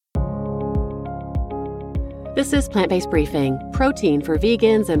This is Plant-Based Briefing, Protein for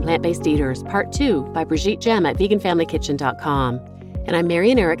Vegans and Plant-Based Eaters, Part 2 by Brigitte Gem at veganfamilykitchen.com. And I'm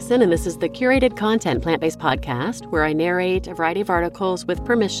Marian Erickson, and this is the curated content plant-based podcast where I narrate a variety of articles with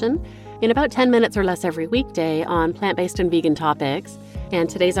permission in about 10 minutes or less every weekday on plant-based and vegan topics. And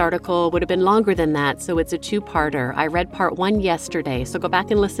today's article would have been longer than that, so it's a two-parter. I read part 1 yesterday, so go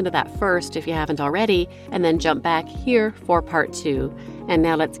back and listen to that first if you haven't already, and then jump back here for part 2. And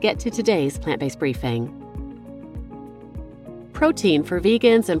now let's get to today's plant-based briefing. Protein for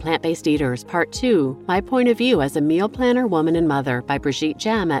Vegans and Plant-Based Eaters, Part 2, My Point of View as a Meal Planner, Woman and Mother by Brigitte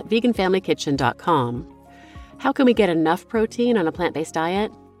Gem at veganfamilykitchen.com. How can we get enough protein on a plant-based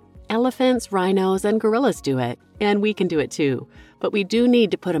diet? Elephants, rhinos, and gorillas do it, and we can do it too. But we do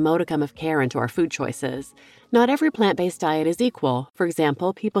need to put a modicum of care into our food choices. Not every plant-based diet is equal. For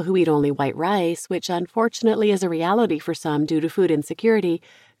example, people who eat only white rice, which unfortunately is a reality for some due to food insecurity,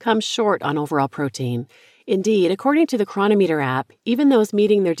 come short on overall protein. Indeed, according to the Cronometer app, even those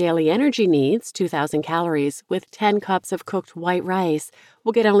meeting their daily energy needs, 2,000 calories, with 10 cups of cooked white rice,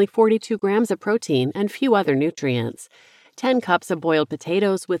 will get only 42 grams of protein and few other nutrients. 10 cups of boiled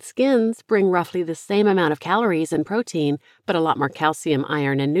potatoes with skins bring roughly the same amount of calories and protein, but a lot more calcium,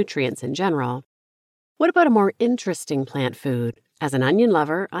 iron, and nutrients in general. What about a more interesting plant food? As an onion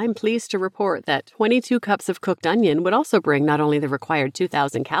lover, I'm pleased to report that 22 cups of cooked onion would also bring not only the required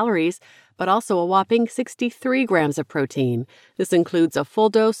 2,000 calories, but also a whopping 63 grams of protein. This includes a full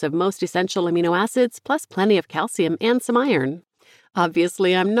dose of most essential amino acids, plus plenty of calcium and some iron.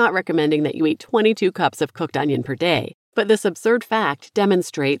 Obviously, I'm not recommending that you eat 22 cups of cooked onion per day, but this absurd fact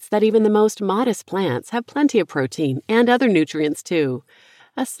demonstrates that even the most modest plants have plenty of protein and other nutrients too.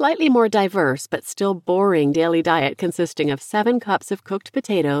 A slightly more diverse but still boring daily diet consisting of 7 cups of cooked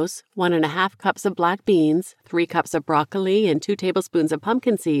potatoes, 1.5 cups of black beans, 3 cups of broccoli, and 2 tablespoons of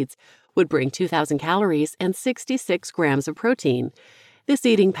pumpkin seeds would bring 2,000 calories and 66 grams of protein. This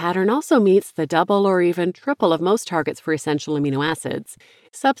eating pattern also meets the double or even triple of most targets for essential amino acids.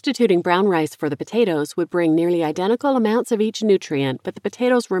 Substituting brown rice for the potatoes would bring nearly identical amounts of each nutrient, but the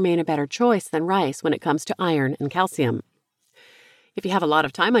potatoes remain a better choice than rice when it comes to iron and calcium. If you have a lot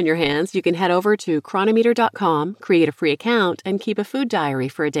of time on your hands, you can head over to Cronometer.com, create a free account, and keep a food diary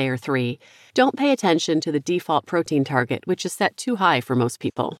for a day or 3. Don't pay attention to the default protein target, which is set too high for most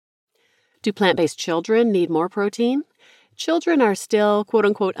people. Do plant-based children need more protein? Children are still,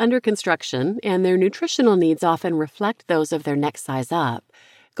 quote-unquote, under construction, and their nutritional needs often reflect those of their next size up.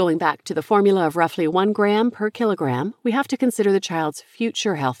 Going back to the formula of roughly 1 gram per kilogram, we have to consider the child's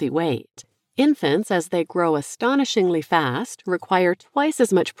future healthy weight. Infants, as they grow astonishingly fast, require twice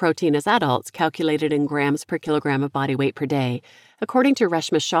as much protein as adults, calculated in grams per kilogram of body weight per day, according to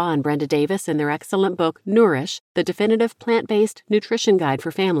Reshma Shah and Brenda Davis in their excellent book, Nourish, the definitive plant-based nutrition guide for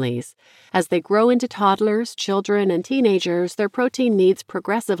families. As they grow into toddlers, children, and teenagers, their protein needs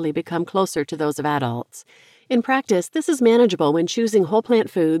progressively become closer to those of adults. In practice, this is manageable when choosing whole plant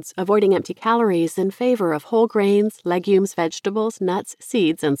foods, avoiding empty calories in favor of whole grains, legumes, vegetables, nuts,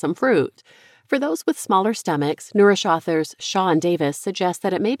 seeds, and some fruit. For those with smaller stomachs, Nourish authors Shaw and Davis suggest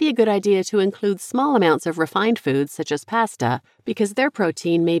that it may be a good idea to include small amounts of refined foods such as pasta, because their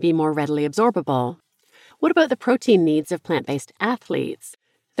protein may be more readily absorbable. What about the protein needs of plant-based athletes?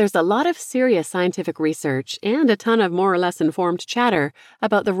 There's a lot of serious scientific research and a ton of more or less informed chatter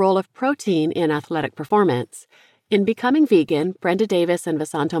about the role of protein in athletic performance. In Becoming Vegan, Brenda Davis and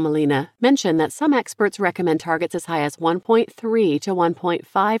Vasanto Molina mention that some experts recommend targets as high as 1.3 to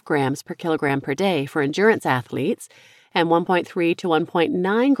 1.5 grams per kilogram per day for endurance athletes and 1.3 to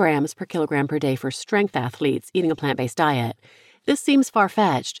 1.9 grams per kilogram per day for strength athletes eating a plant-based diet. This seems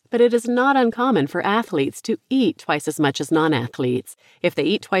far-fetched, but it is not uncommon for athletes to eat twice as much as non-athletes. If they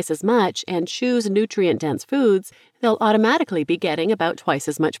eat twice as much and choose nutrient-dense foods, they'll automatically be getting about twice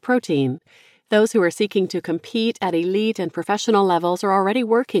as much protein. Those who are seeking to compete at elite and professional levels are already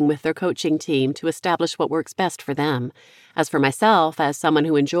working with their coaching team to establish what works best for them. As for myself, as someone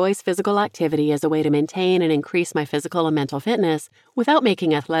who enjoys physical activity as a way to maintain and increase my physical and mental fitness, without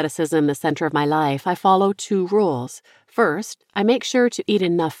making athleticism the center of my life, I follow 2 rules. First, I make sure to eat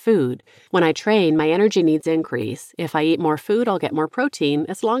enough food. When I train, my energy needs increase. If I eat more food, I'll get more protein,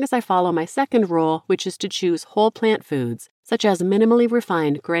 as long as I follow my second rule, which is to choose whole plant foods, such as minimally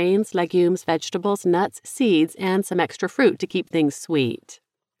refined grains, legumes, vegetables, nuts, seeds, and some extra fruit to keep things sweet.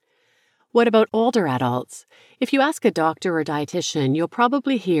 What about older adults? If you ask a doctor or dietitian, you'll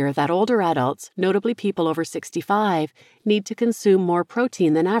probably hear that older adults, notably people over 65, need to consume more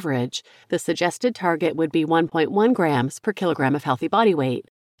protein than average. The suggested target would be 1.1 grams per kilogram of healthy body weight.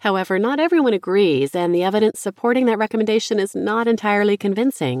 However, not everyone agrees, and the evidence supporting that recommendation is not entirely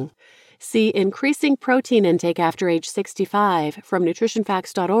convincing. See Increasing Protein Intake After Age 65 from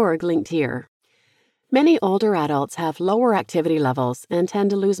nutritionfacts.org, linked here. Many older adults have lower activity levels and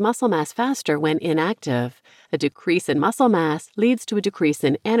tend to lose muscle mass faster when inactive. A decrease in muscle mass leads to a decrease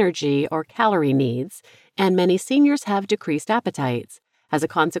in energy or calorie needs, and many seniors have decreased appetites. As a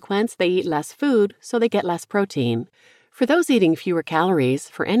consequence, they eat less food, so they get less protein. For those eating fewer calories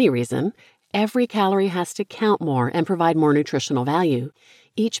for any reason, every calorie has to count more and provide more nutritional value.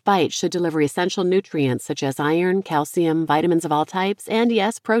 Each bite should deliver essential nutrients such as iron, calcium, vitamins of all types, and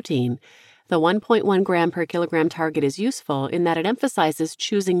yes, protein. The 1.1 gram per kilogram target is useful in that it emphasizes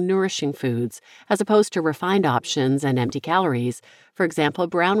choosing nourishing foods, as opposed to refined options and empty calories. For example,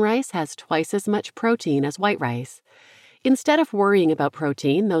 brown rice has twice as much protein as white rice. Instead of worrying about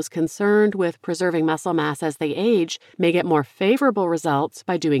protein, those concerned with preserving muscle mass as they age may get more favorable results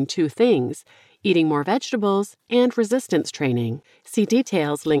by doing two things: eating more vegetables and resistance training. See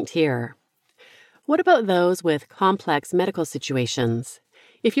details linked here. What about those with complex medical situations?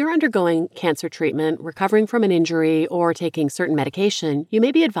 If you're undergoing cancer treatment, recovering from an injury, or taking certain medication, you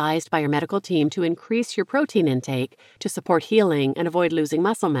may be advised by your medical team to increase your protein intake to support healing and avoid losing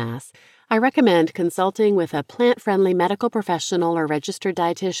muscle mass. I recommend consulting with a plant-friendly medical professional or registered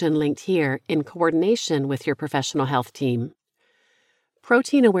dietitian linked here in coordination with your professional health team.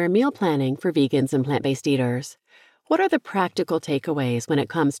 Protein-aware meal planning for vegans and plant-based eaters. What are the practical takeaways when it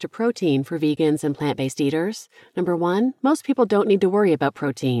comes to protein for vegans and plant-based eaters? Number one, most people don't need to worry about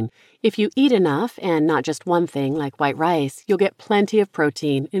protein. If you eat enough, and not just one thing like white rice, you'll get plenty of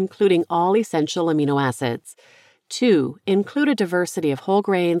protein, including all essential amino acids. 2, include a diversity of whole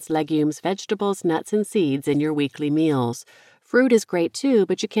grains, legumes, vegetables, nuts, and seeds in your weekly meals. Fruit is great too,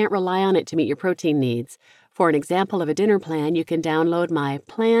 but you can't rely on it to meet your protein needs. For an example of a dinner plan, you can download my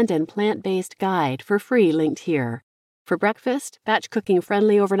Planned and Plant-Based Guide for free linked here. For breakfast, batch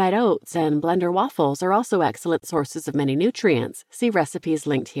cooking-friendly overnight oats and blender waffles are also excellent sources of many nutrients. See recipes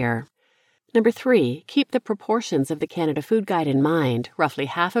linked here. Number 3, keep the proportions of the Canada Food Guide in mind. Roughly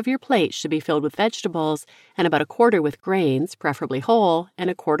half of your plate should be filled with vegetables, and about a quarter with grains, preferably whole, and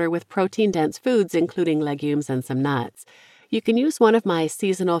a quarter with protein-dense foods, including legumes and some nuts. You can use one of my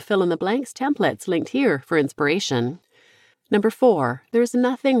seasonal fill-in-the-blanks templates linked here for inspiration. Number 4, there's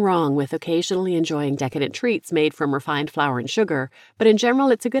nothing wrong with occasionally enjoying decadent treats made from refined flour and sugar, but in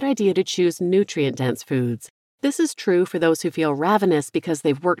general, it's a good idea to choose nutrient-dense foods. This is true for those who feel ravenous because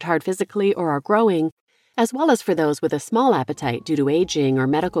they've worked hard physically or are growing, as well as for those with a small appetite due to aging or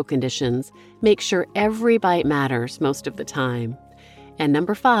medical conditions. Make sure every bite matters most of the time. And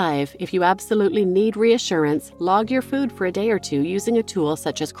number 5, if you absolutely need reassurance, log your food for a day or two using a tool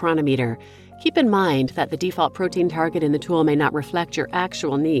such as Chronometer. Keep in mind that the default protein target in the tool may not reflect your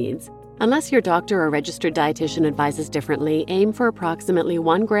actual needs. Unless your doctor or registered dietitian advises differently, aim for approximately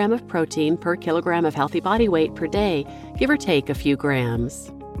 1 gram of protein per kilogram of healthy body weight per day, give or take a few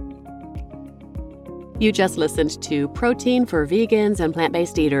grams. You just listened to Protein for Vegans and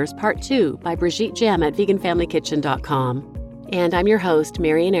Plant-Based Eaters, Part 2 by Brigitte Jem at veganfamilykitchen.com. And I'm your host,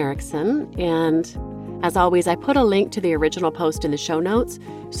 Marian Erickson, and as always, I put a link to the original post in the show notes,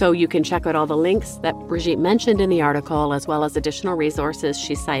 so you can check out all the links that Brigitte mentioned in the article, as well as additional resources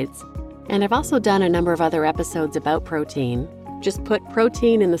she cites. And I've also done a number of other episodes about protein. Just put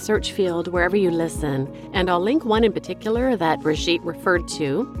protein in the search field wherever you listen, and I'll link one in particular that Brigitte referred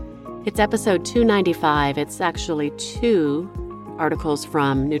to. It's episode 295. It's actually 2 articles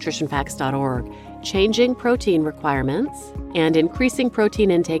from nutritionfacts.org. Changing protein requirements and increasing protein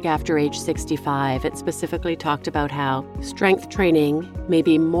intake after age 65. It specifically talked about how strength training may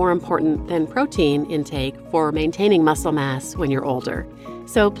be more important than protein intake for maintaining muscle mass when you're older.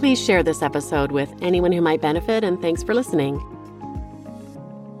 So please share this episode with anyone who might benefit, and thanks for listening.